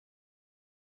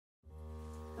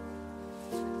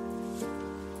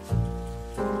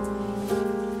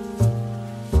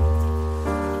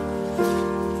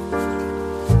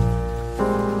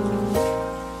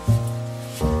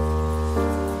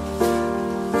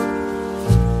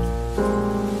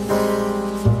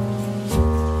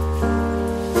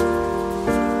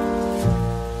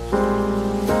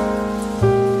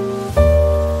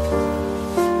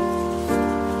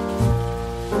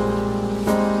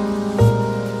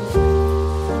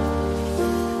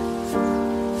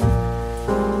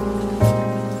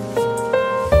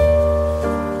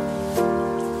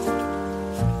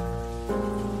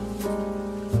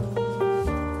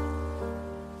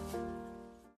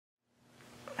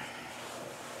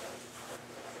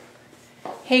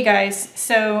Hey guys,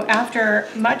 so after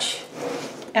much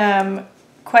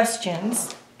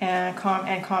questions and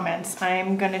comments,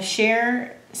 I'm going to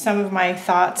share some of my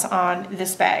thoughts on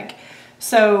this bag.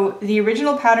 So the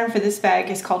original pattern for this bag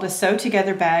is called a Sew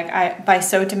Together bag by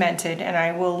Sew Demented, and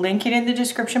I will link it in the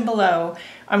description below.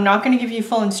 I'm not going to give you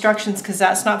full instructions because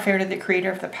that's not fair to the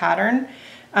creator of the pattern.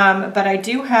 But I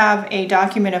do have a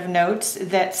document of notes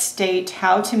that state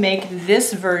how to make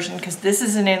this version, because this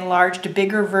is an enlarged,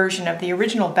 bigger version of the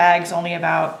original bag's only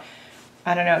about,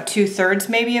 I don't know, 2/3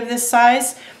 maybe of this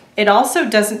size. It also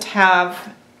doesn't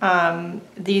have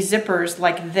these zippers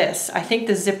like this. I think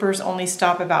the zippers only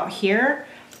stop about here,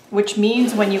 which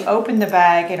means when you open the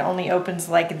bag, it only opens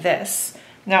like this.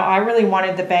 Now, I really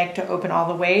wanted the bag to open all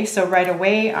the way, so right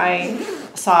away I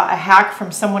saw a hack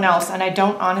from someone else, and I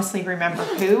don't honestly remember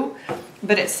who,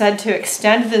 but it said to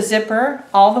extend the zipper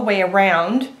all the way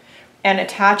around and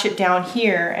attach it down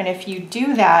here, and if you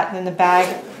do that, then the bag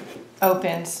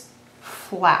opens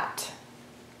flat.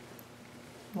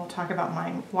 We'll talk about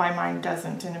why mine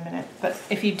doesn't in a minute, but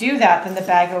if you do that, then the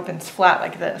bag opens flat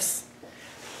like this.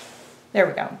 There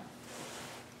we go.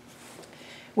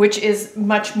 Which is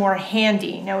much more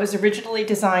handy. Now, it was originally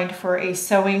designed for a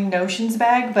sewing notions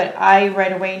bag, but I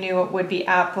right away knew it would be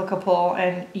applicable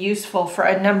and useful for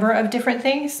a number of different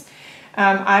things.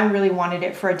 I really wanted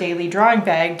it for a daily drawing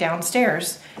bag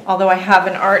downstairs. Although I have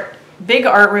an big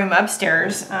art room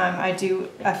upstairs, I do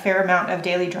a fair amount of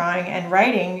daily drawing and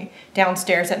writing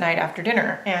downstairs at night after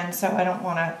dinner, and so I don't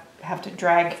want to have to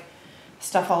drag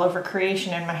stuff all over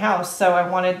creation in my house. So I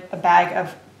wanted a bag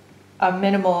of a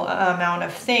minimal amount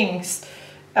of things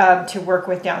to work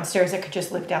with downstairs that could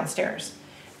just live downstairs.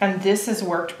 And this has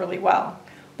worked really well.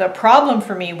 The problem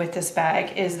for me with this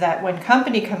bag is that when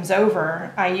company comes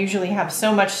over, I usually have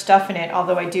so much stuff in it,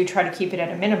 although I do try to keep it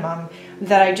at a minimum,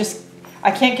 that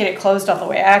I can't get it closed all the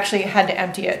way. I actually had to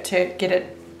empty it to get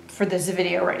it for this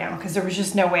video right now because there was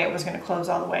just no way it was going to close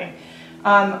all the way.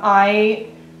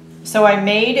 So I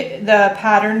made the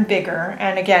pattern bigger,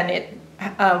 and again,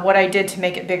 what I did to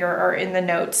make it bigger are in the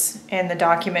notes and the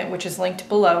document, which is linked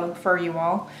below for you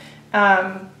all.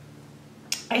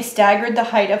 I staggered the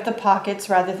height of the pockets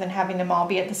rather than having them all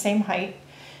be at the same height.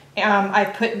 I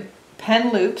put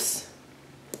pen loops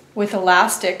with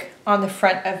elastic on the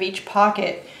front of each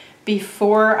pocket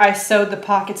before I sewed the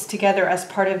pockets together as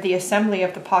part of the assembly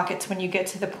of the pockets. When you get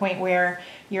to the point where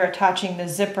you're attaching the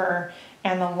zipper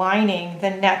and the lining,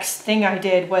 the next thing I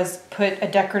did was put a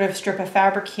decorative strip of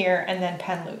fabric here and then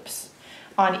pen loops.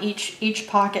 On each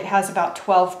pocket has about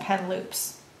 12 pen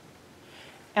loops.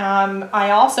 I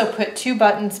also put 2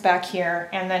 buttons back here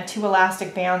and then 2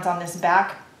 elastic bands on this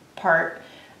back part,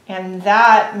 and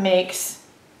that makes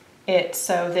it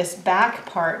so this back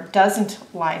part doesn't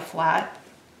lie flat,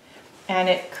 and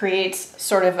it creates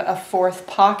sort of a 4th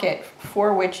pocket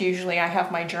for which usually I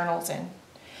have my journals in.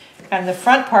 And the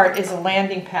front part is a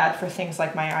landing pad for things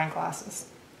like my eyeglasses.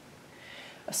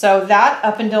 So that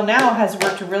up until now has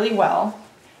worked really well,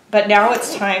 but now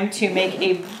it's time to make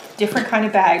a different kind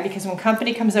of bag, because when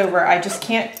company comes over, I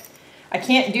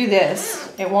can't do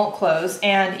this. It won't close,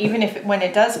 and even when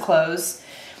it does close,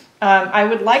 I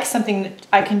would like something that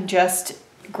I can just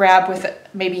grab with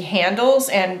maybe handles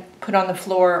and put on the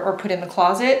floor or put in the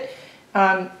closet.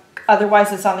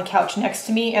 Otherwise, it's on the couch next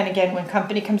to me. And again, when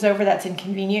company comes over, that's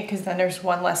inconvenient because then there's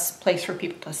one less place for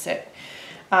people to sit.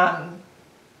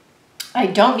 I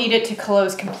don't need it to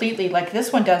close completely like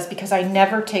this one does because I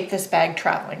never take this bag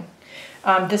traveling.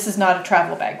 This is not a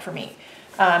travel bag for me.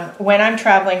 When I'm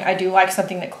traveling, I do like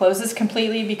something that closes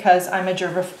completely because I'm a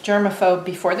germaphobe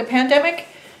before the pandemic.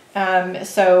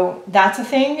 So that's a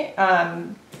thing.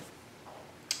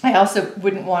 I also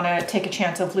wouldn't want to take a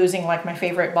chance of losing like my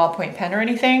favorite ballpoint pen or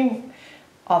anything,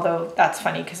 although that's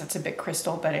funny because it's a big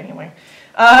crystal, but anyway.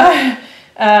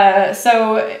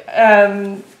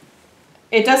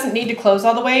 It doesn't need to close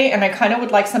all the way, and I kind of would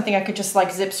like something I could just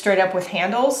like zip straight up with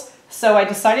handles. So I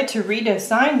decided to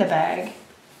redesign the bag,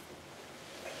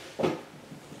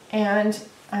 and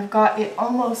I've got it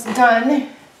almost done.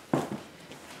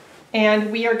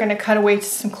 And we are going to cut away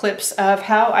some clips of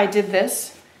how I did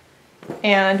this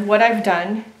and what I've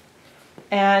done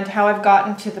and how I've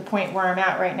gotten to the point where I'm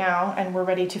at right now, and we're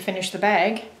ready to finish the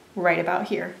bag right about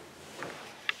here.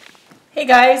 Hey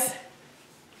guys,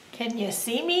 can you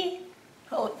see me?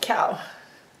 Holy cow,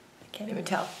 I can't even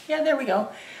tell. Yeah, there we go.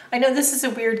 I know this is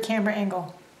a weird camera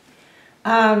angle,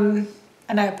 and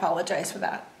I apologize for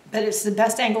that, but it's the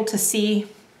best angle to see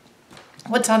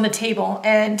what's on the table,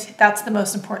 and that's the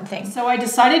most important thing. So I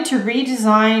decided to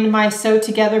redesign my Sew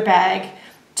Together bag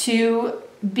to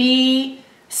be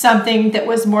something that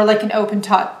was more like an open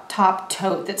top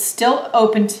tote that's still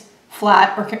opened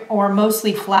flat or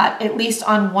mostly flat, at least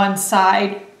on one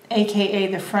side, aka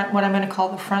the front, what I'm going to call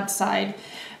the front side,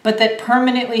 but that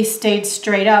permanently stayed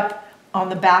straight up on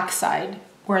the back side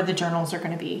where the journals are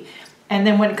going to be. And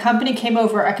then when company came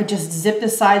over, I could just zip the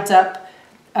sides up,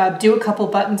 do a couple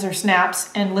buttons or snaps,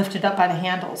 and lift it up by the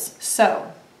handles.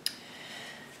 So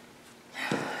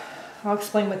I'll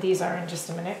explain what these are in just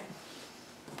a minute.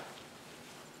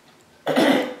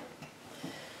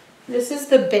 This is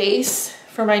the base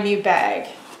for my new bag.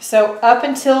 So up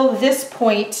until this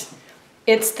point,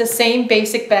 it's the same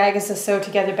basic bag as the Sew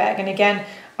Together bag. And again,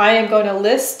 I am going to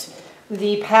list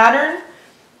the pattern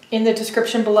in the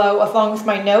description below along with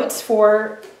my notes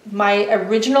for my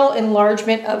original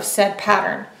enlargement of said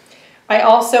pattern. I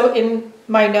also in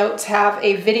my notes have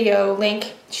a video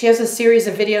link. She has a series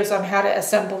of videos on how to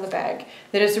assemble the bag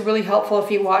that is really helpful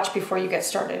if you watch before you get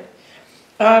started.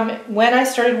 When I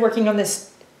started working on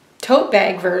this tote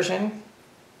bag version,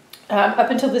 up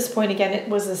until this point, again, it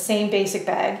was the same basic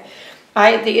bag.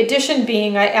 The addition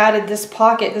being I added this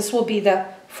pocket. This will be the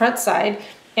front side.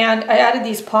 And I added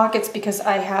these pockets because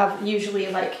I have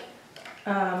usually like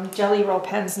jelly roll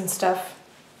pens and stuff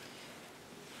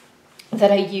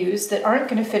that I use that aren't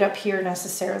going to fit up here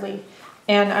necessarily.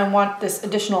 And I want this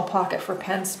additional pocket for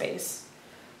pen space.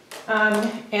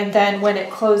 And then when it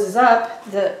closes up,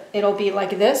 it'll be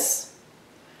like this.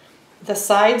 The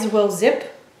sides will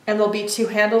zip and there'll be two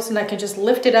handles, and I can just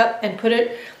lift it up and put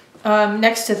it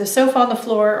next to the sofa on the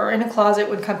floor or in a closet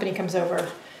when company comes over.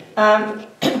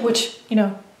 Which, you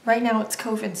know, right now it's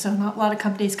COVID, so not a lot of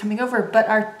companies coming over,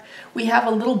 but we have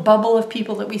a little bubble of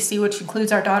people that we see, which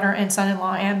includes our daughter and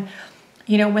son-in-law. And,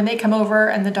 you know, when they come over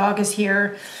and the dog is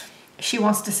here, she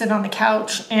wants to sit on the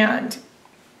couch and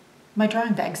my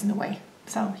drawing bag's in the way.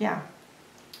 So, yeah.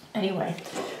 Anyway,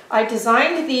 I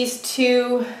designed these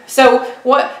two. So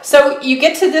you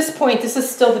get to this point, this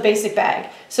is still the basic bag.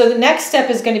 So the next step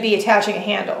is going to be attaching a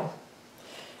handle.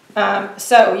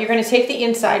 So you're going to take the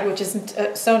inside, which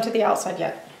isn't sewn to the outside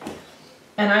yet.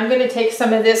 And I'm going to take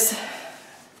some of this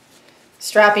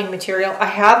strapping material. I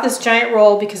have this giant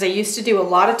roll because I used to do a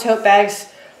lot of tote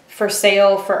bags for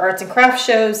sale for arts and crafts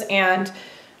shows, and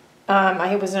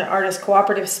I was in an artist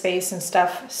cooperative space and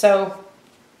stuff. So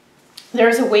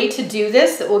there's a way to do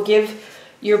this that will give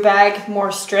your bag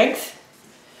more strength.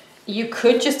 You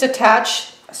could just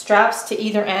attach straps to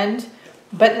either end,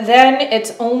 but then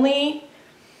it's only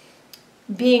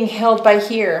being held by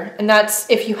here. And that's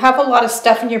if you have a lot of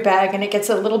stuff in your bag and it gets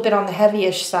a little bit on the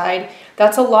heavyish side,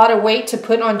 that's a lot of weight to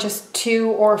put on just 2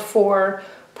 or 4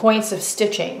 points of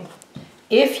stitching.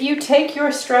 If you take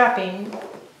your strapping,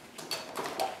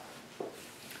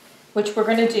 which we're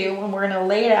going to do, and we're going to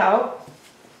lay it out,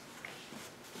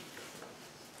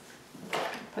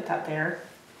 put that there.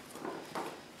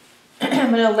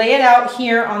 I'm going to lay it out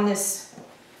here on this,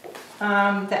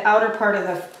 the outer part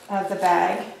of the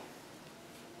bag.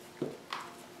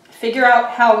 Figure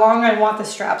out how long I want the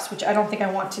straps, which I don't think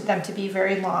I want them to be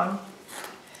very long.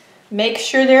 Make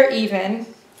sure they're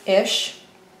even-ish.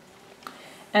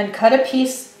 And cut a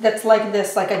piece that's like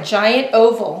this, like a giant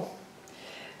oval.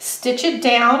 Stitch it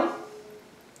down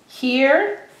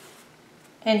here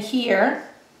and here.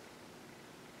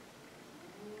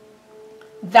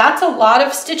 That's a lot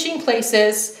of stitching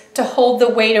places to hold the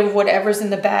weight of whatever's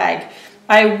in the bag.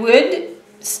 I would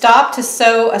stop to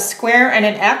sew a square and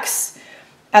an X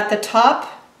at the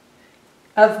top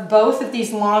of both of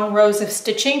these long rows of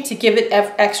stitching to give it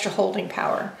extra holding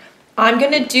power. I'm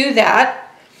going to do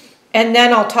that, and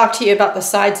then I'll talk to you about the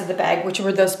sides of the bag, which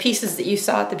were those pieces that you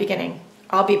saw at the beginning.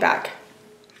 I'll be back.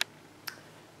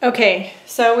 Okay,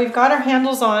 so we've got our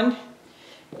handles on.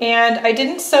 And I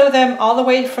didn't sew them all the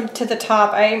way to the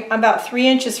top. I'm about 3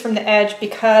 inches from the edge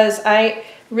because I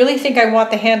really think I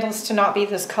want the handles to not be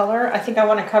this color. I think I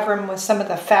want to cover them with some of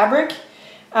the fabric.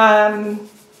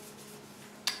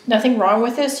 Nothing wrong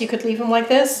with this. You could leave them like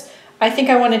this. I think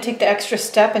I want to take the extra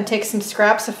step and take some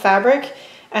scraps of fabric,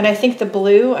 and I think the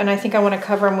blue, and I think I want to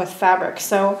cover them with fabric.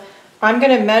 So I'm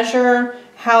going to measure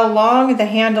how long the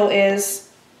handle is,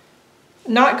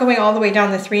 not going all the way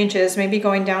down the 3 inches, maybe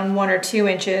going down 1 or 2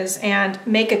 inches, and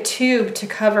make a tube to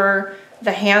cover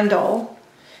the handle.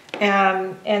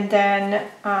 And then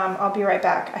I'll be right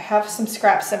back. I have some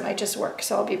scraps that might just work,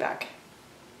 so I'll be back.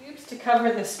 Tubes to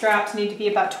cover the straps need to be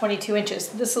about 22 inches.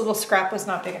 This little scrap was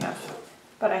not big enough,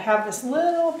 but I have this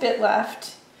little bit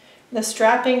left. The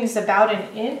strapping is about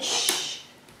 1 inch.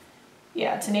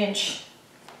 Yeah, it's 1 inch.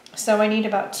 So I need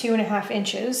about 2.5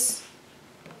 inches.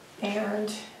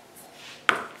 And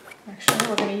actually,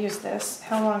 we're going to use this.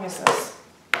 How long is this?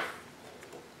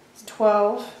 It's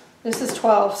 12. This is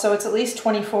 12, so it's at least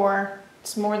 24.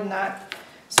 It's more than that,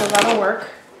 so that'll work.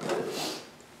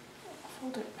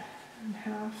 Fold it in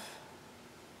half.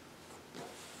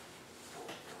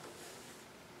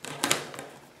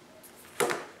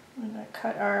 I'm gonna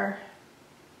cut our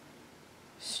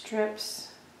strips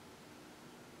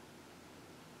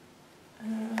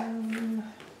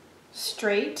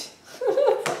straight.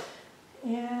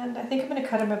 And I think I'm going to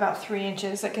cut them about 3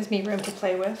 inches. That gives me room to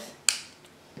play with.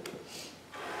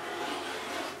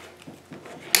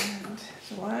 And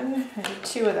one and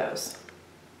 2 of those.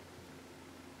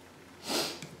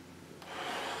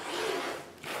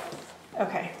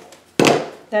 Okay.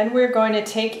 Then we're going to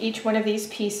take each one of these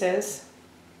pieces.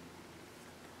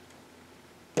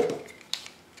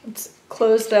 Let's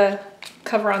close the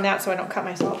cover on that so I don't cut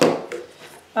myself.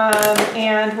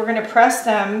 And we're going to press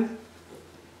them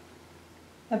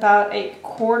about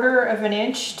 1/4 of an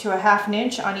inch to 1/2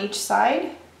 inch on each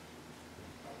side.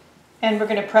 And we're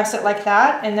going to press it like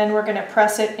that, and then we're going to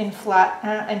press it in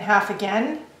half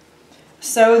again,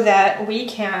 so that we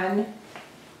can,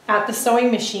 at the sewing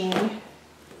machine,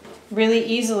 really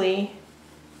easily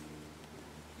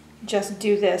just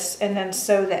do this and then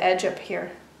sew the edge up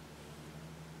here,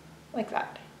 like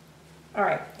that. All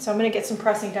right, so I'm going to get some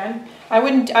pressing done. I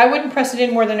wouldn't press it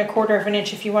in more than 1/4 of an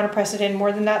inch. If you want to press it in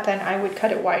more than that, then I would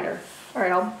cut it wider. All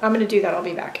right, I'm going to do that. I'll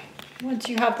be back. Once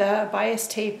you have the bias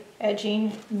tape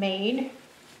edging made,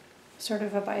 sort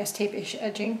of a bias tape-ish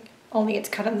edging, only it's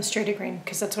cut on the straighter grain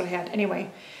because that's what I had. Anyway,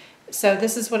 so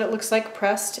this is what it looks like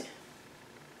pressed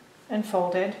and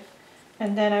folded.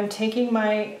 And then I'm taking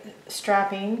my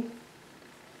strapping,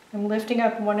 I'm lifting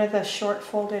up one of the short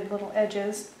folded little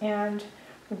edges and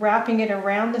wrapping it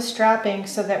around the strapping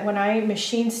so that when I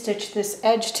machine stitch this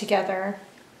edge together,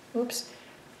 oops,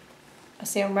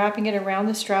 see, I'm wrapping it around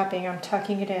the strapping, I'm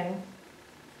tucking it in.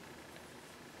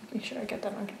 Make sure I get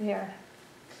that on there.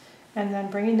 And then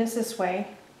bringing this way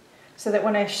so that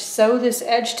when I sew this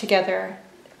edge together,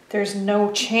 there's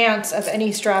no chance of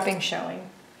any strapping showing.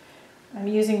 I'm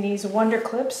using these Wonder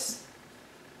Clips.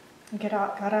 I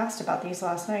got asked about these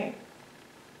last night.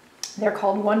 They're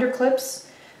called Wonder Clips.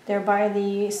 They're by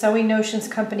the Sewing Notions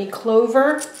company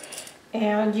Clover,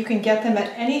 and you can get them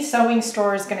at any sewing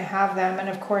store is going to have them, and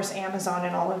of course Amazon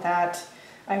and all of that.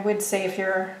 I would say if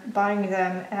you're buying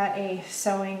them at a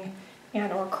sewing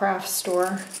and or craft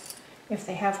store, if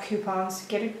they have coupons,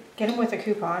 get them with a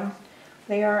coupon.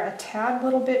 They are a tad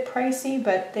little bit pricey,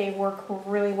 but they work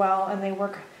really well, and they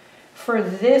work for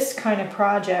this kind of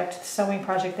project, sewing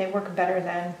project, they work better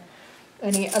than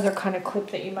any other kind of clip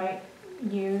that you might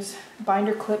use.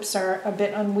 Binder clips are a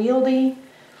bit unwieldy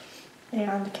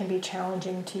and can be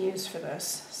challenging to use for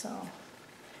this. So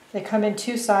they come in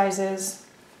 2 sizes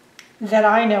that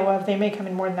I know of. They may come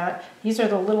in more than that. These are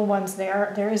the little ones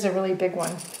there. There is a really big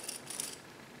one,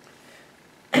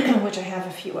 which I have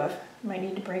a few of. Might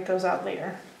need to break those out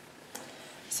later.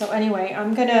 So anyway,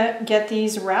 I'm gonna get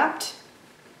these wrapped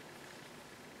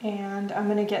and I'm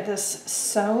gonna get this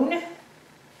sewn.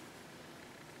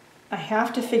 I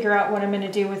have to figure out what I'm going to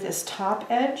do with this top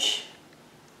edge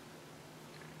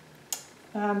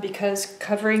because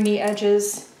covering the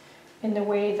edges in the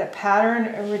way the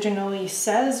pattern originally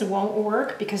says won't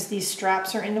work because these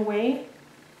straps are in the way.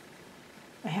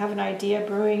 I have an idea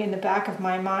brewing in the back of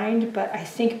my mind, but I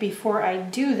think before I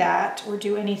do that or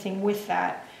do anything with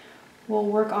that, we'll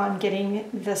work on getting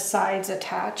the sides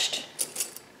attached,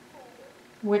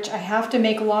 which I have to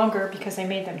make longer because I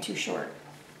made them too short.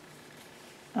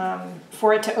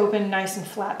 For it to open nice and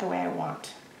flat the way I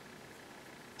want.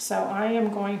 So I am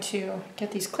going to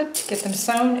get these clipped, get them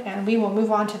sewn, and we will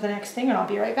move on to the next thing, and I'll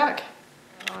be right back.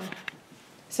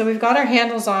 So we've got our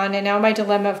handles on, and now my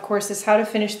dilemma, of course, is how to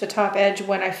finish the top edge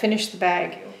when I finish the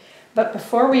bag. But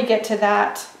before we get to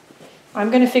that, I'm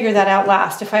going to figure that out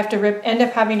last. If I have to end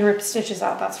up having to rip stitches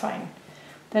out, that's fine.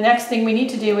 The next thing we need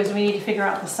to do is we need to figure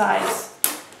out the sides.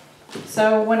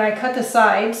 So when I cut the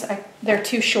sides, they're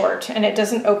too short and it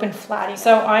doesn't open flat.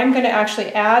 So I'm going to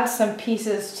actually add some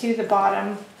pieces to the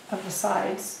bottom of the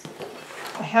sides.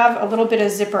 I have a little bit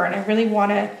of zipper and I really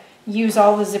want to use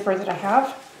all the zipper that I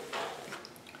have.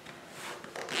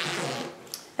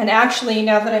 And actually,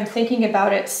 now that I'm thinking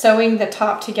about it, sewing the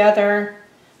top together,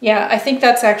 yeah, I think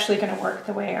that's actually going to work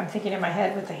the way I'm thinking in my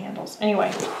head with the handles.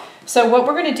 Anyway, so what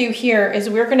we're going to do here is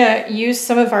we're going to use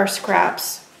some of our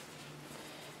scraps.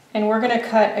 And we're going to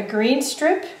cut a green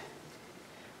strip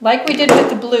like we did with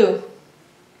the blue.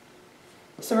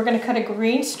 So we're going to cut a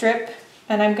green strip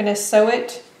and I'm going to sew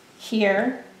it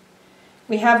here.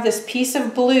 We have this piece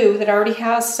of blue that already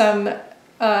has some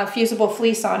fusible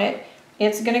fleece on it.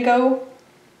 It's going to go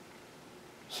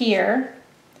here.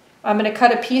 I'm going to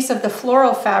cut a piece of the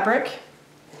floral fabric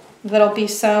that'll be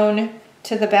sewn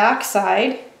to the back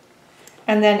side,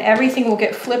 and then everything will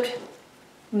get flipped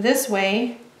this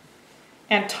way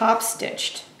and top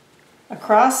stitched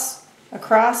across,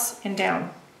 across, and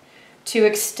down to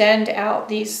extend out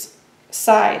these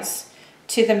sides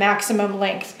to the maximum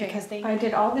length. Because I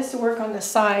did all this work on the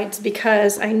sides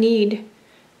because I need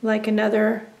like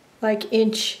another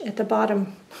inch at the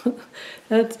bottom.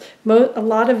 That's a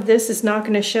lot of this is not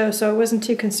going to show, so I wasn't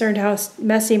too concerned how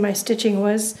messy my stitching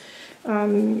was.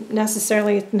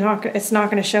 Necessarily, it's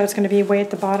not going to show. It's going to be way at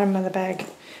the bottom of the bag,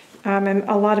 and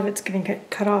a lot of it's going to get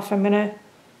cut off. I'm going to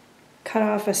cut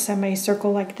off a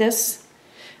semicircle like this.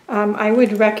 I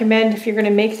would recommend, if you're going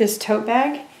to make this tote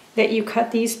bag, that you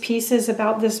cut these pieces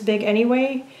about this big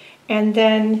anyway, and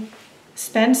then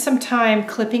spend some time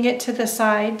clipping it to the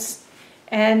sides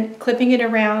and clipping it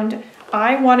around.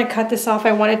 I want to cut this off.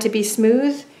 I want it to be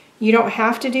smooth. You don't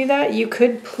have to do that. You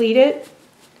could pleat it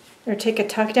or take a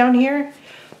tuck down here.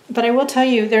 But I will tell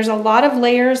you, there's a lot of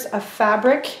layers of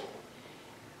fabric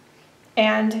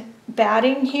and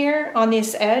batting here on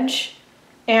this edge.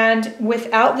 And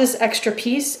without this extra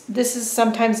piece, this is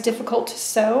sometimes difficult to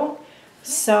sew.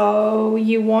 So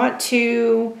you want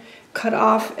to cut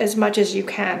off as much as you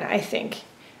can, I think.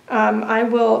 I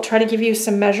will try to give you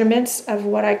some measurements of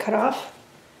what I cut off.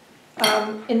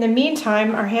 In the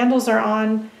meantime, our handles are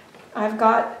on. I've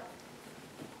got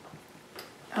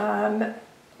the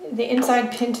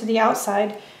inside pinned to the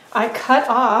outside. I cut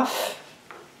off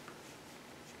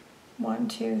 1,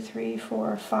 2, 3,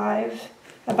 4, 5,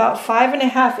 about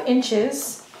 5.5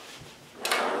 inches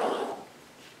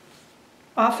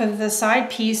off of the side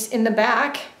piece in the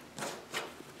back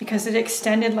because it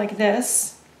extended like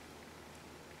this,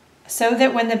 so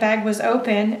that when the bag was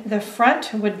open, the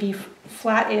front would be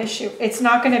flat-ish. It's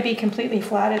not going to be completely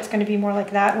flat. It's going to be more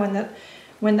like that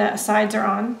when the sides are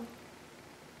on.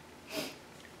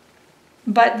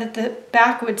 But that the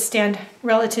back would stand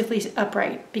relatively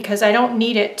upright because I don't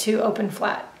need it to open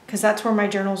flat because that's where my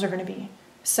journals are going to be.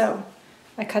 So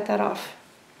I cut that off.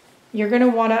 You're going to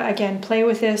want to, again, play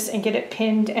with this and get it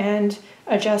pinned and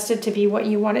adjusted to be what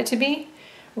you want it to be.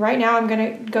 Right now I'm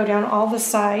going to go down all the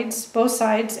sides, both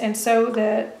sides, and sew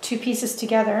the two pieces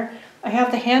together. I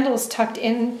have the handles tucked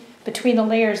in between the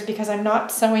layers because I'm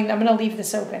not sewing. I'm going to leave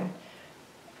this open,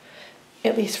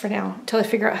 at least for now, until I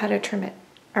figure out how to trim it.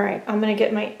 All right, I'm going to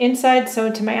get my inside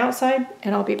sewed to my outside,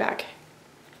 and I'll be back.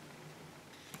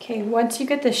 Okay, once you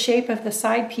get the shape of the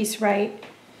side piece right,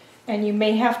 and you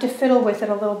may have to fiddle with it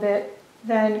a little bit,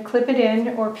 then clip it in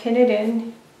or pin it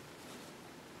in.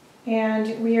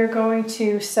 And we are going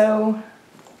to sew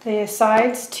the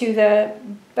sides to the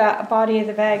body of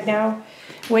the bag. Now,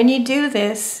 when you do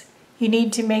this, you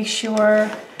need to make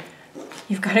sure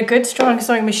you've got a good strong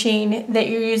sewing machine, that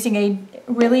you're using a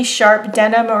really sharp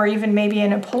denim or even maybe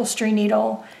an upholstery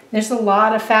needle. There's a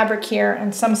lot of fabric here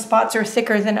and some spots are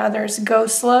thicker than others. Go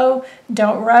slow,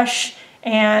 don't rush,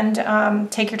 and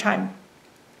take your time.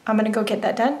 I'm gonna go get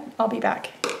that done. I'll be back.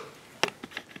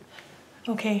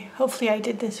 Okay, hopefully I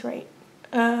did this right.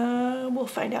 We'll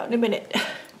find out in a minute.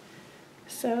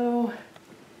 So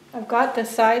I've got the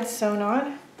sides sewn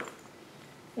on.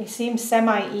 They seem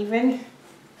semi-even.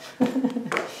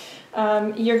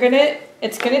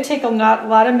 It's gonna take a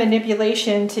lot of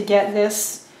manipulation to get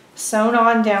this sewn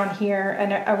on down here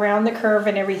and around the curve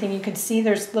and everything. You can see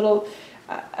there's little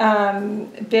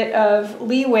bit of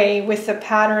leeway with the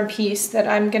pattern piece that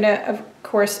I'm gonna, of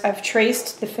course, I've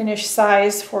traced the finished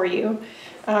size for you.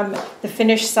 The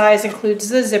finished size includes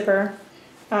the zipper.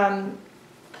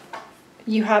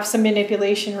 You have some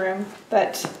manipulation room,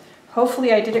 but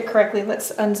hopefully I did it correctly.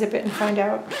 Let's unzip it and find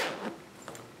out.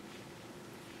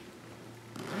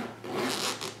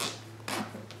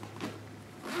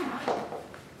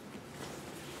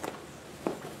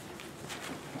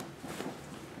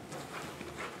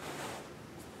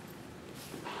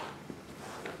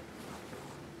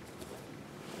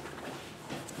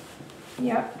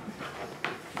 Yep.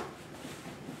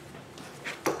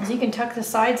 So you can tuck the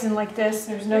sides in like this.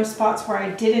 There's no spots where I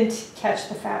didn't catch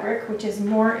the fabric, which is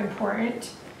more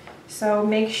important. So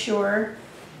make sure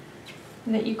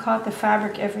that you caught the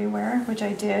fabric everywhere, which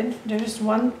I did. There's just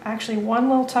actually one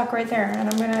little tuck right there, and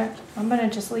I'm gonna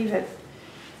just leave it.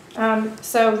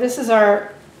 So this is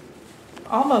our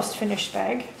almost finished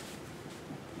bag.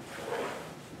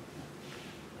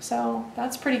 So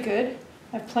that's pretty good.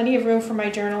 I have plenty of room for my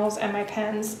journals and my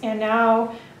pens, and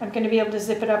now I'm going to be able to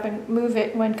zip it up and move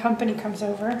it when company comes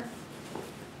over.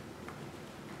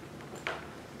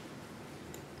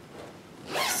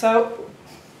 So,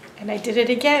 and I did it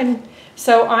again.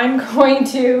 So I'm going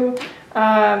to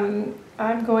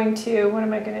I'm going to, what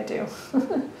am I going to do?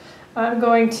 I'm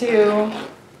going to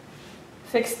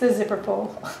fix the zipper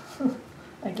pull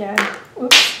again.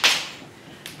 Oops.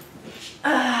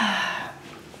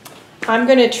 I'm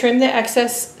going to trim the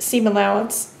excess seam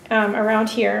allowance around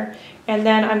here, and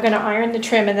then I'm going to iron the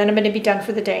trim, and then I'm going to be done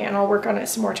for the day, and I'll work on it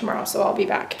some more tomorrow, so I'll be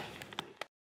back.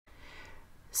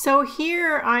 So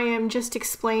here I am just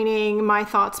explaining my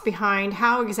thoughts behind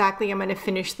how exactly I'm going to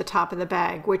finish the top of the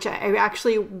bag, which I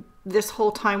actually this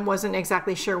whole time wasn't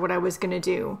exactly sure what I was going to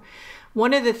do.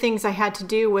 One of the things I had to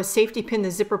do was safety pin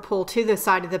the zipper pull to the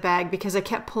side of the bag because I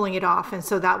kept pulling it off, and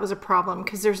so that was a problem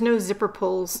because there's no zipper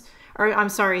pulls, or I'm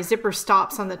sorry, zipper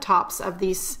stops on the tops of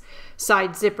these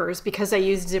side zippers. Because I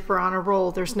used zipper on a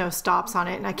roll, there's no stops on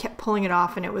it, and I kept pulling it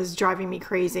off and it was driving me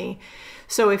crazy.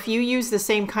 So if you use the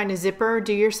same kind of zipper,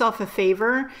 do yourself a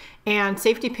favor and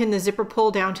safety pin the zipper pull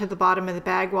down to the bottom of the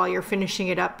bag while you're finishing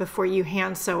it up before you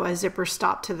hand sew a zipper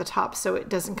stop to the top so it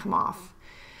doesn't come off.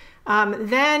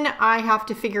 Then I have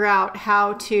to figure out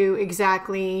how to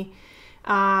exactly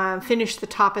finish the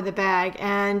top of the bag,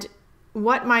 and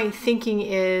what my thinking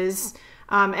is,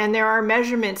 and there are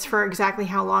measurements for exactly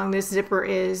how long this zipper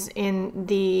is in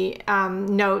the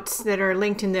notes that are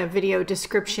linked in the video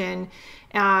description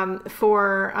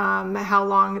for how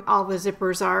long all the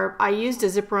zippers are. I used a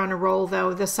zipper on a roll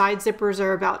though. The side zippers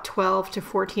are about 12 to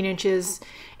 14 inches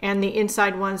and the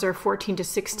inside ones are 14 to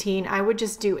 16. I would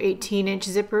just do 18-inch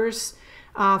zippers,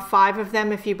 5 of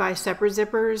them if you buy separate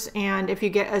zippers, and if you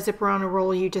get a zipper on a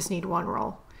roll, you just need 1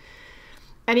 roll.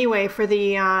 Anyway, for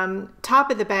the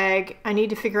top of the bag, I need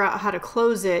to figure out how to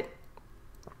close it.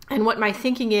 And what my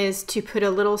thinking is to put a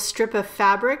little strip of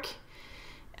fabric,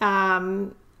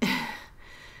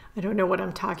 I don't know what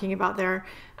I'm talking about there,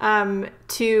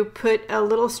 to put a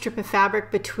little strip of fabric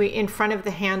in front of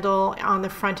the handle on the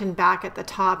front and back at the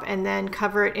top, and then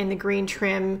cover it in the green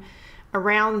trim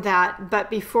around that. But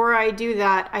before I do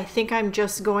that, I think I'm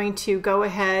just going to go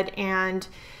ahead and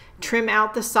trim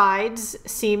out the sides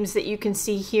seams that you can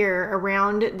see here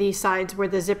around the sides where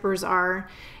the zippers are,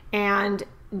 and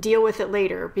deal with it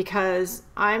later, because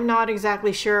I'm not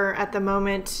exactly sure at the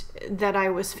moment that I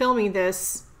was filming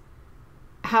this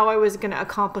how I was going to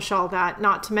accomplish all that,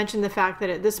 not to mention the fact that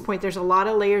at this point there's a lot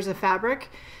of layers of fabric,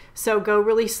 so go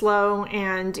really slow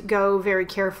and go very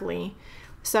carefully.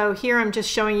 So here I'm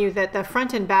just showing you that the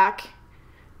front and back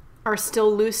are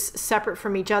still loose, separate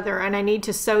from each other, and I need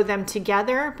to sew them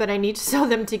together, but I need to sew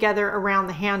them together around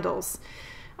the handles.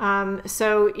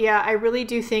 So yeah, I really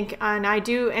do think, and I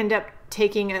do end up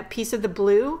taking a piece of the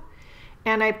blue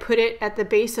and I put it at the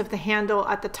base of the handle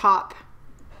at the top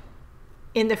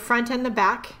in the front and the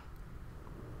back,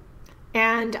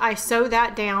 and I sew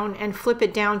that down and flip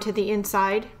it down to the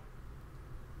inside,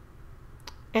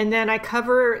 and then I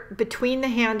cover between the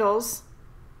handles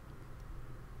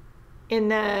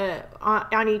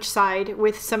on each side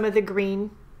with some of the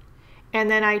green, and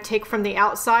then I take from the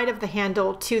outside of the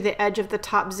handle to the edge of the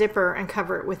top zipper and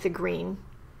cover it with the green.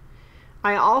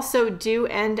 I also do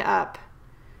end up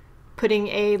putting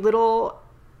a little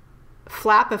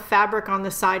flap of fabric on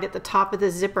the side at the top of the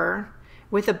zipper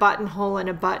with a buttonhole and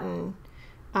a button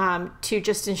to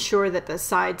just ensure that the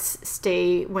sides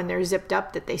stay, when they're zipped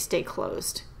up, that they stay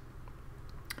closed.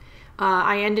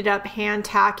 I ended up hand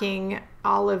tacking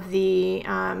all of the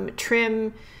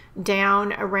trim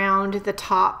down around the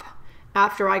top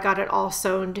after I got it all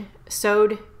sewed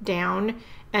down,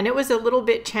 and it was a little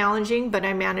bit challenging, but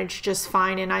I managed just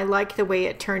fine, and I like the way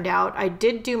it turned out. I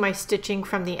did do my stitching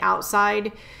from the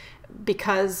outside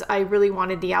because I really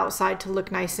wanted the outside to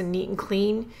look nice and neat and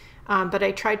clean, but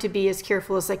I tried to be as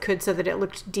careful as I could so that it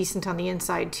looked decent on the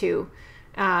inside too.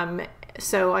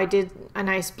 So I did a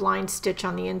nice blind stitch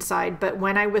on the inside, but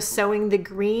when I was sewing the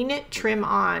green trim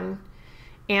on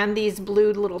and these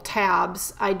blue little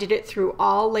tabs, I did it through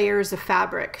all layers of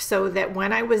fabric, so that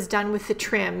when I was done with the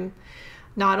trim,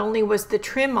 not only was the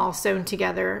trim all sewn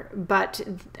together, but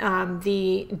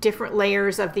the different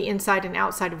layers of the inside and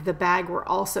outside of the bag were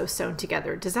also sewn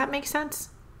together. Does that make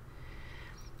sense?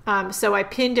 So I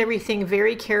pinned everything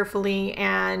very carefully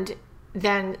and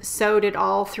then sewed it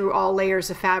all through all layers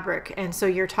of fabric. And so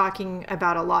you're talking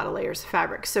about a lot of layers of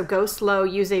fabric. So go slow,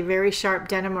 use a very sharp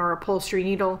denim or upholstery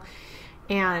needle,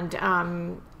 and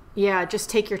yeah, just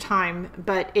take your time,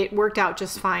 but it worked out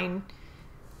just fine.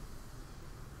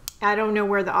 I don't know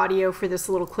where the audio for this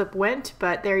little clip went,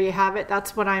 but there you have it.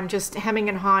 That's what I'm just hemming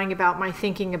and hawing about, my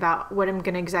thinking about what I'm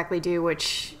going to exactly do,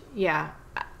 which, yeah,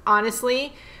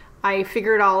 honestly, I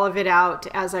figured all of it out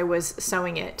as I was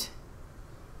sewing it.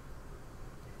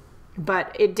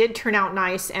 but it did turn out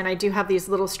nice. And I do have these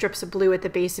little strips of blue at the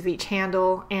base of each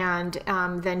handle, and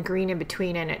then green in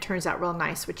between, and it turns out real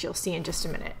nice, which you'll see in just a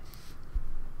minute.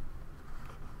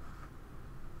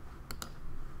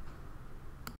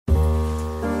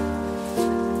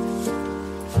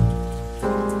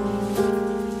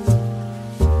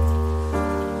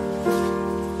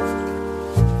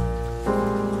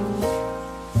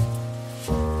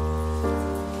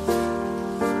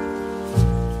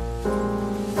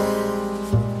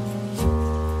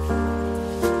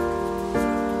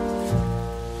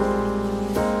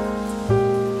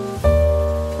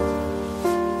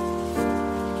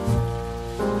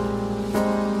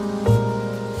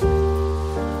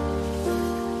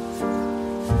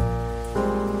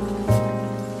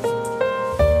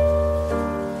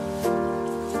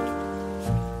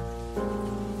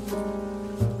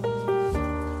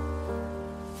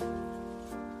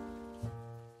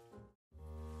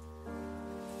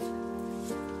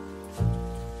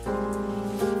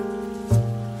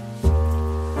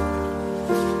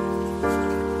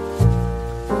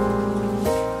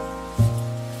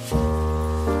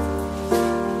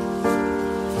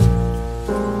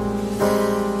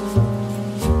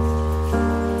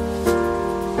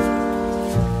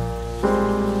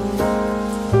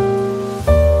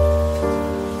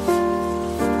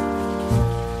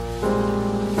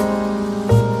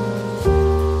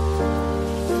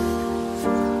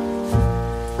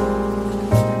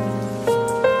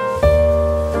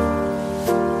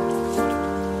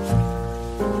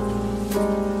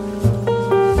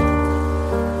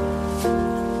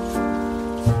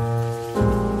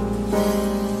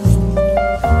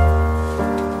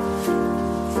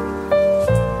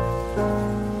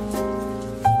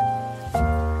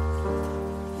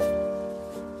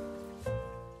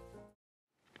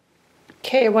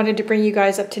 Okay, I wanted to bring you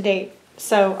guys up to date.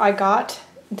 So I got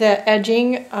the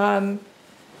edging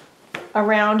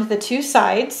around the two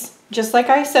sides, just like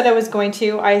I said I was going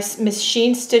to. I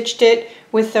machine stitched it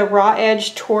with the raw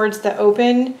edge towards the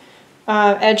open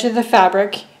edge of the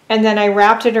fabric, and then I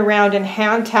wrapped it around and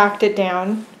hand tacked it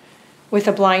down with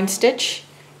a blind stitch.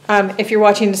 If you're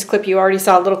watching this clip, you already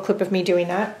saw a little clip of me doing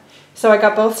that. So I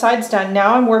got both sides done.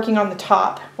 Now I'm working on the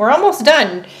top. We're almost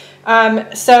done.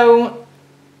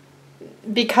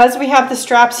 Because we have the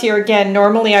straps here, again,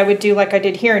 normally I would do like I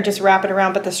did here and just wrap it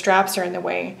around, but the straps are in the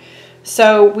way.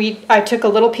 So I took a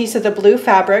little piece of the blue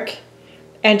fabric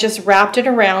and just wrapped it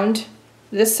around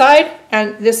this side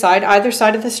and this side, either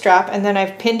side of the strap, and then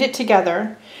I've pinned it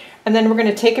together. And then we're going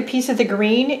to take a piece of the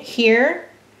green here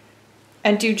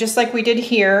and do just like we did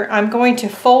here. I'm going to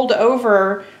fold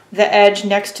over the edge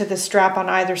next to the strap on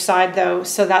either side though,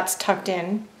 so that's tucked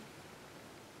in.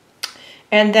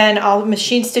 And then I'll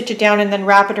machine stitch it down and then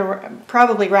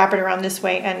probably wrap it around this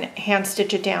way and hand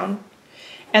stitch it down.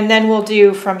 And then we'll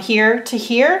do from here to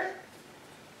here,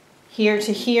 here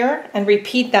to here, and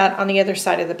repeat that on the other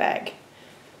side of the bag.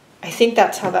 I think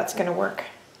that's how that's going to work.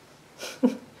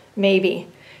 Maybe.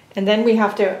 And then we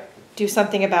have to do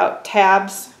something about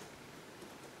tabs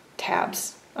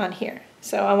on here.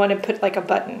 So I want to put like a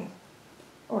button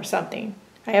or something.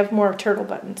 I have more turtle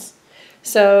buttons.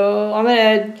 So I'm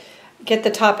going to get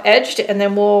the top edged and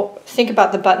then we'll think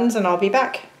about the buttons and I'll be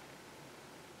back.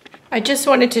 I just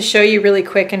wanted to show you really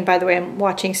quick, and by the way, I'm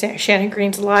watching Shannon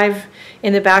Green's live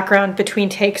in the background between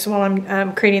takes while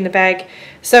I'm creating the bag.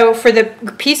 So for the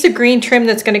piece of green trim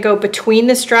that's going to go between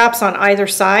the straps on either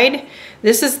side,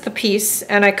 this is the piece,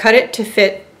 and I cut it to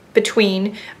fit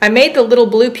between. I made the little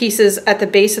blue pieces at the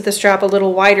base of the strap a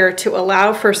little wider to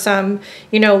allow for some,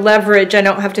 leverage. I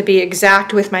don't have to be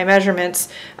exact with my measurements.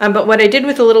 But what I did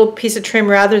with a little piece of trim,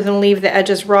 rather than leave the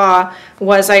edges raw,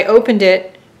 was I opened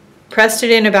it, pressed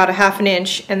it in about a ½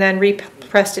 inch, and then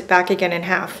repressed it back again in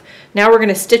half. Now we're going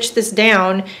to stitch this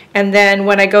down, and then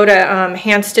when I go to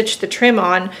hand stitch the trim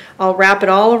on, I'll wrap it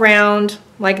all around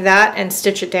like that and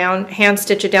stitch it down, hand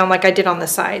stitch it down like I did on the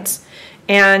sides.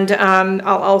 And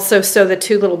I'll also sew the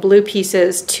two little blue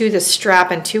pieces to the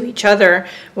strap and to each other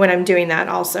when I'm doing that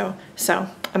also. So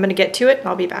I'm going to get to it and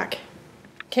I'll be back.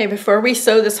 Okay, before we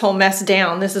sew this whole mess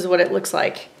down, this is what it looks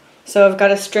like. So I've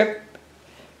got a strip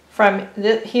from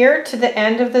here to the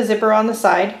end of the zipper on the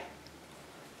side,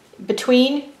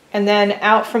 between, and then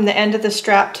out from the end of the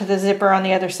strap to the zipper on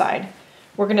the other side.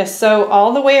 We're going to sew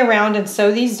all the way around and sew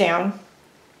these down.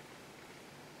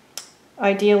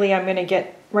 Ideally, I'm going to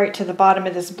get right to the bottom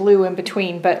of this blue in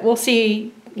between, but we'll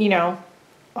see,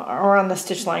 or on the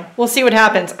stitch line. We'll see what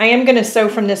happens. I am going to sew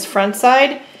from this front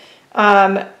side,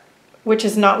 which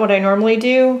is not what I normally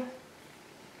do.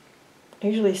 I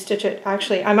usually stitch it,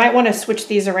 actually, I might want to switch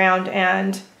these around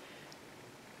and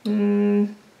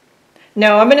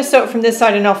No, I'm going to sew it from this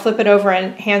side and I'll flip it over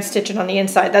and hand stitch it on the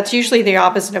inside. That's usually the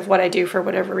opposite of what I do for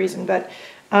whatever reason, but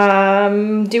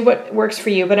do what works for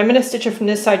you. But I'm going to stitch it from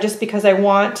this side just because I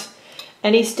want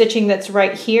any stitching that's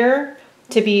right here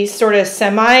to be sort of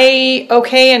semi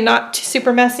okay and not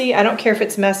super messy. I don't care if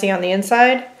it's messy on the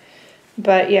inside,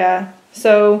 but yeah.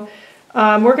 So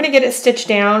we're going to get it stitched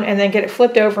down and then get it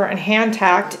flipped over and hand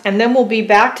tacked, and then we'll be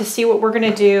back to see what we're going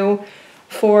to do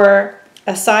for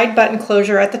a side button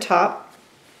closure at the top.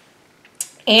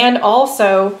 And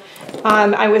also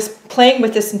I was playing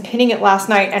with this and pinning it last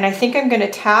night, and I think I'm going to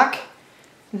tack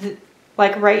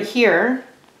like right here.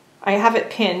 I have it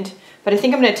pinned, but I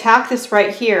think I'm going to tack this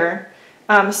right here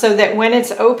so that when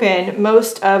it's open,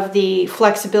 most of the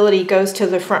flexibility goes to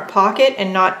the front pocket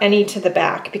and not any to the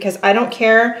back, because I don't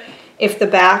care if the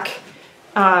back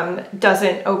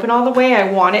doesn't open all the way.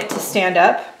 I want it to stand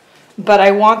up, but I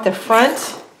want the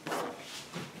front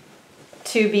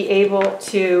to be able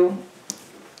to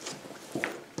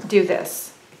do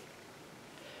this.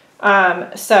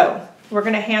 So we're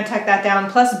going to hand tack that down.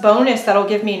 Plus bonus, that'll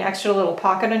give me an extra little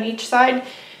pocket on each side.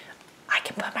 I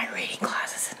can put my reading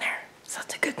glasses in there, so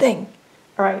it's a good thing.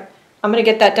 All right, I'm going to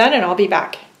get that done and I'll be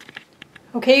back.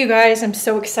 Okay, you guys, I'm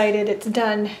so excited. It's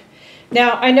done.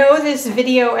 Now, I know this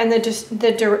video and the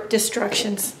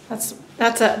distractions, that's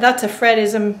a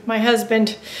Fredism, my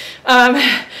husband.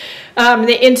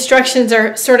 The instructions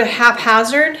are sort of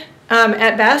haphazard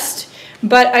at best,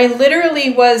 but I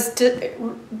literally was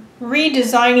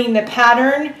redesigning the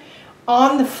pattern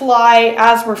on the fly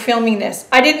as we're filming this.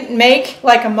 I didn't make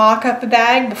like a mock-up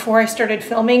bag before I started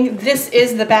filming. This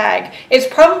is the bag. It's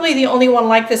probably the only one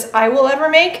like this I will ever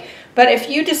make, but if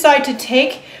you decide to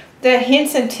take the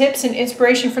hints and tips and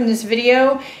inspiration from this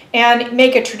video and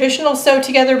make a traditional sew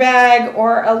together bag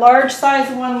or a large size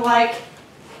one like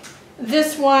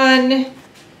this one,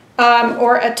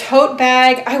 or a tote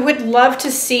bag, I would love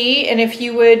to see, and if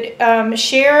you would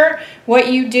share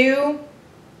what you do,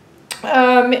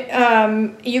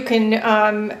 you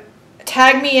can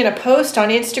tag me in a post on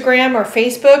Instagram or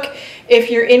Facebook.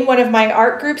 If you're in one of my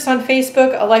art groups on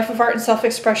Facebook, A Life of Art and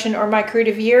Self-Expression or My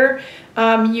Creative Year,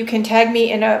 you can tag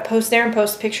me in a post there and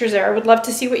post pictures there. I would love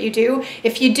to see what you do.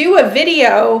 If you do a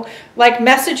video, like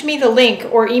message me the link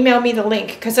or email me the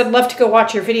link, because I'd love to go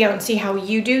watch your video and see how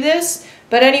you do this.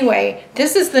 But anyway,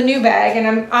 this is the new bag, and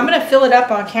I'm going to fill it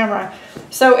up on camera.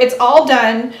 So it's all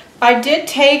done. I did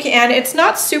take, and it's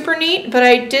not super neat, but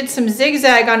I did some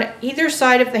zigzag on either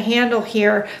side of the handle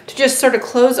here to just sort of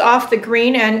close off the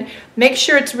green and make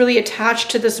sure it's really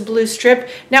attached to this blue strip.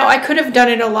 Now, I could have done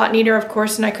it a lot neater, of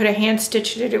course, and I could have hand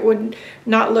stitched it. It would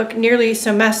not look nearly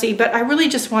so messy, but I really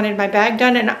just wanted my bag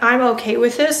done, and I'm okay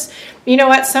with this. You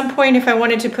know, at some point, if I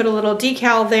wanted to put a little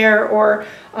decal there or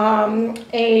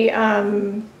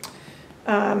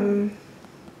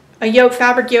a yoke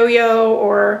fabric yo-yo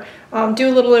or do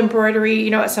a little embroidery, you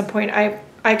know, at some point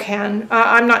I can.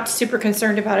 I'm not super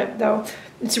concerned about it though.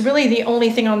 It's really the only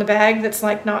thing on the bag that's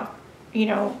like not, you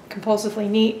know, compulsively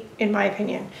neat in my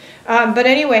opinion. But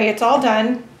anyway, it's all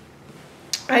done.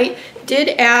 I did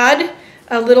add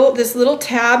this little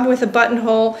tab with a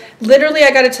buttonhole. Literally,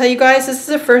 I got to tell you guys, this is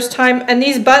the first time, and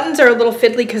these buttons are a little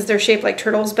fiddly because they're shaped like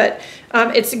turtles, but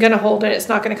it's going to hold it. It's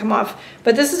not going to come off.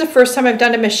 But this is the first time I've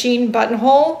done a machine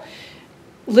buttonhole,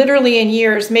 literally in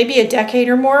years, maybe a decade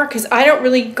or more, because I don't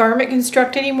really garment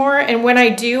construct anymore, and when I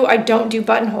do, I don't do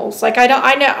buttonholes. Like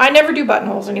I never do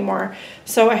buttonholes anymore.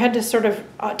 So I had to sort of,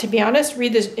 to be honest,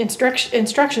 read the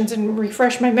instructions and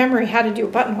refresh my memory how to do a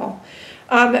buttonhole.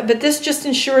 But this just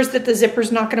ensures that the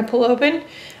zipper's not going to pull open.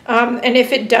 And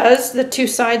if it does, the two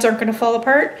sides aren't going to fall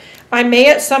apart. I may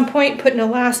at some point put an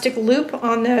elastic loop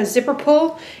on the zipper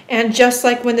pull, and just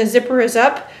like when the zipper is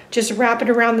up, just wrap it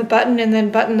around the button and then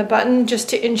button the button just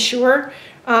to ensure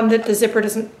that the zipper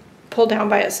doesn't pull down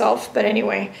by itself. But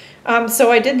anyway,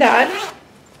 so I did that.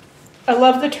 I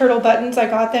love the turtle buttons. I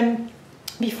got them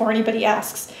before anybody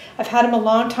asks. I've had them a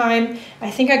long time. I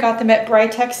think I got them at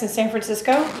Britex in San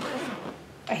Francisco.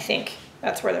 I think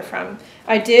that's where they're from.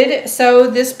 I did sew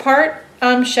this part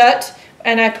shut,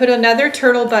 and I put another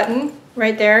turtle button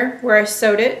right there where I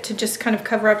sewed it to just kind of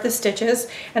cover up the stitches.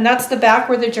 And that's the back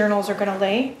where the journals are going to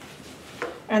lay.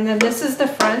 And then this is the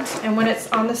front, and when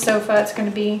it's on the sofa, it's going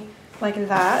to be like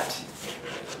that.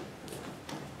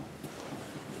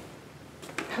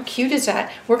 How cute is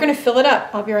that? We're going to fill it up.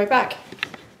 I'll be right back.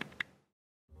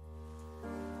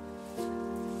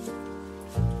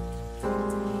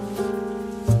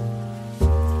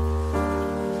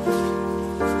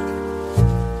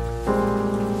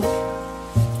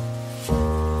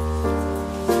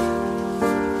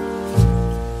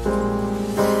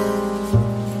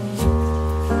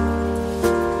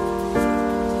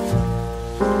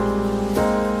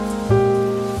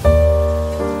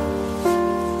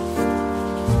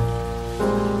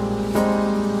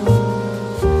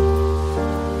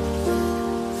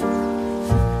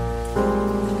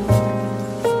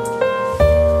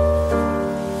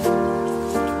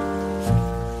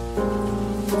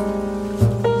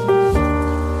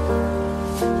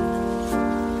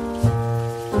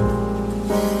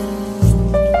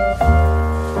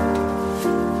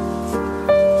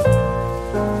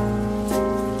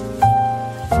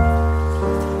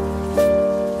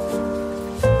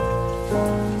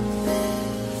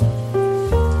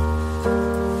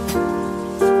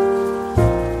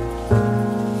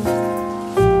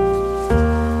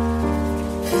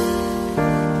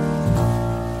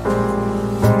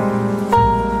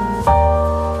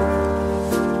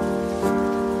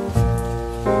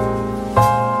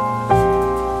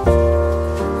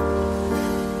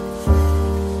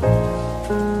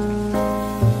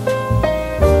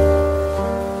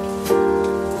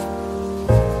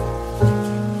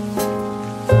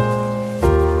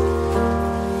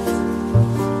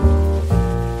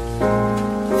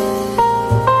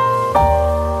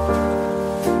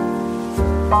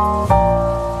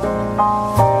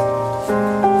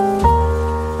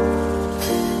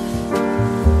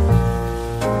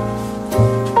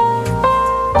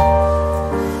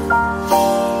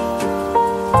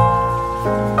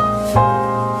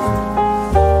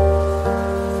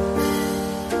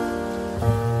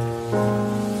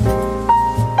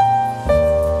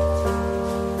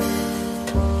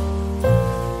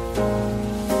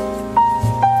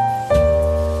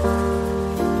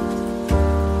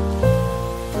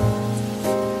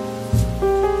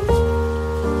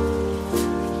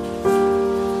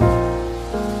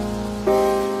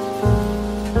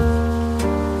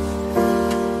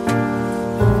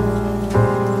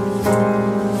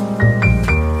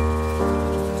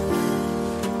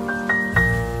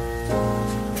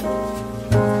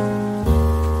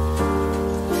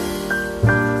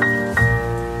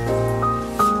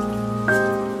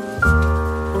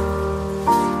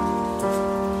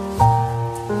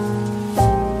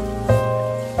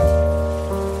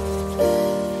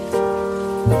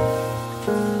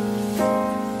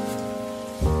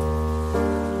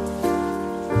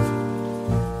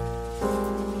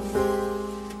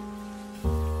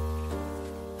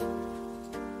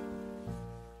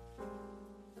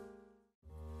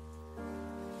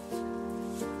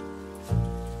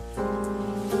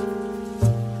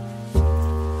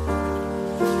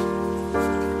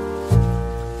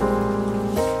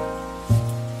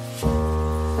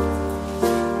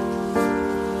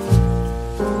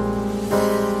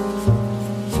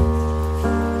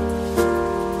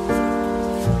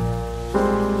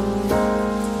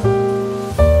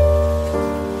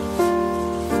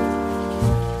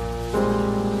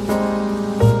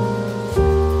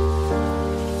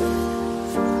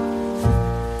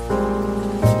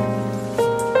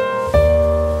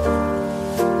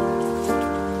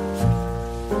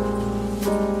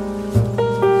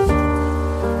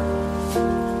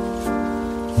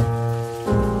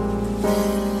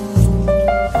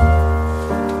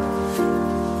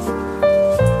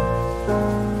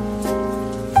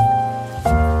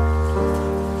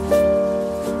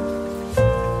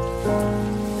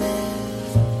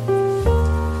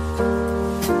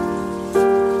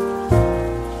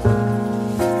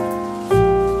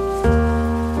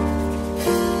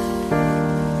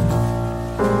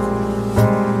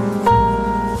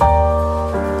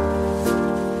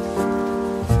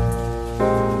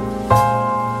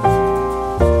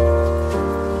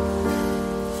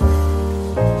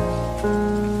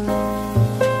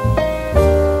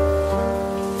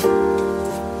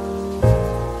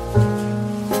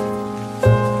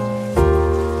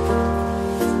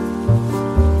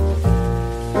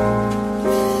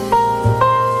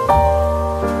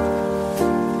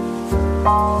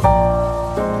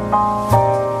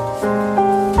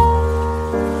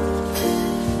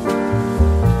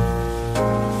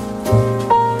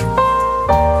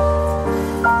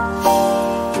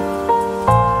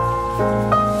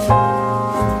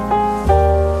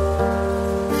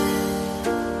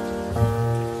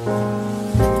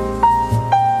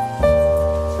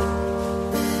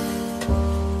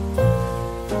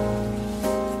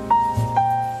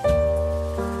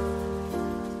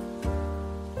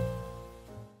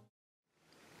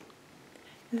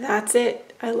 That's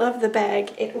it. I love the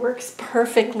bag. It works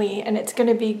perfectly, and it's going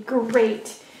to be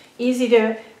great. Easy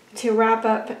to wrap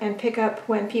up and pick up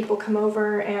when people come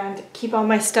over, and keep all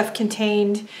my stuff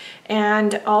contained,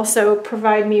 and also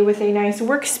provide me with a nice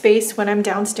workspace when I'm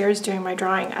downstairs doing my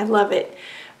drawing. I love it.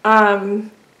 That's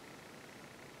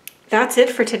it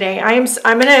for today. I'm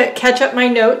gonna catch up my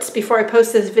notes before I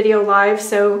post this video live.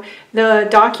 So the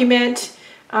document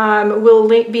will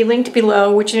be linked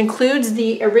below, which includes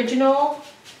the original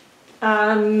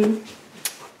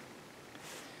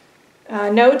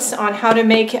notes on how to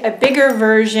make a bigger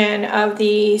version of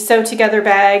the Sew Together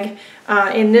bag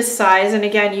in this size. And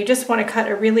again, you just want to cut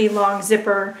a really long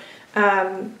zipper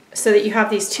so that you have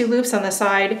these 2 loops on the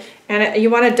side, and you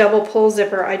want a double pull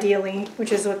zipper ideally,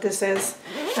 which is what this is.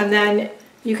 And then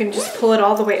you can just pull it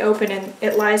all the way open and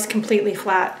it lies completely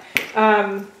flat.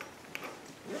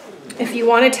 If you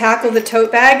want to tackle the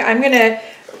tote bag, I'm going to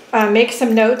make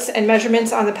some notes and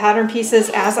measurements on the pattern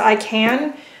pieces as I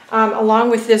can. Along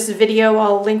with this video,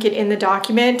 I'll link it in the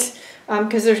document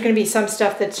because there's going to be some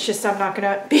stuff that's just, I'm not going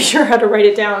to be sure how to write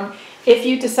it down. If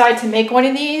you decide to make one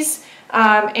of these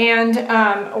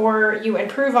or you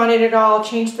improve on it at all,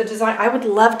 change the design, I would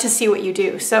love to see what you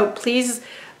do. So please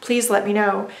let me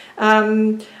know.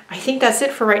 I think that's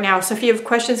it for right now. So if you have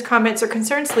questions, comments, or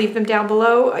concerns, leave them down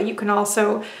below. You can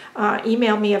also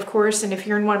email me, of course, and if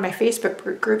you're in one of my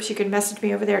Facebook groups, you can message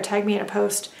me over there, tag me in a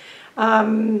post.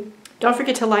 Don't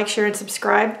forget to like, share, and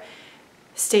subscribe.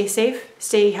 Stay safe,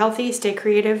 stay healthy, stay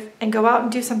creative, and go out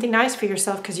and do something nice for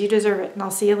yourself because you deserve it, and I'll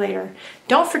see you later.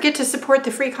 Don't forget to support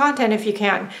the free content if you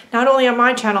can, not only on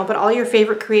my channel, but all your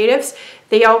favorite creatives.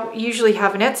 They all usually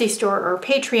have an Etsy store or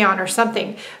Patreon or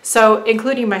something, so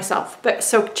including myself.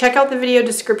 So check out the video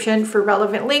description for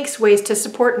relevant links, ways to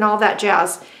support, and all that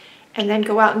jazz. And then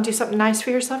go out and do something nice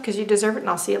for yourself because you deserve it, and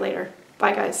I'll see you later.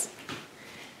 Bye, guys.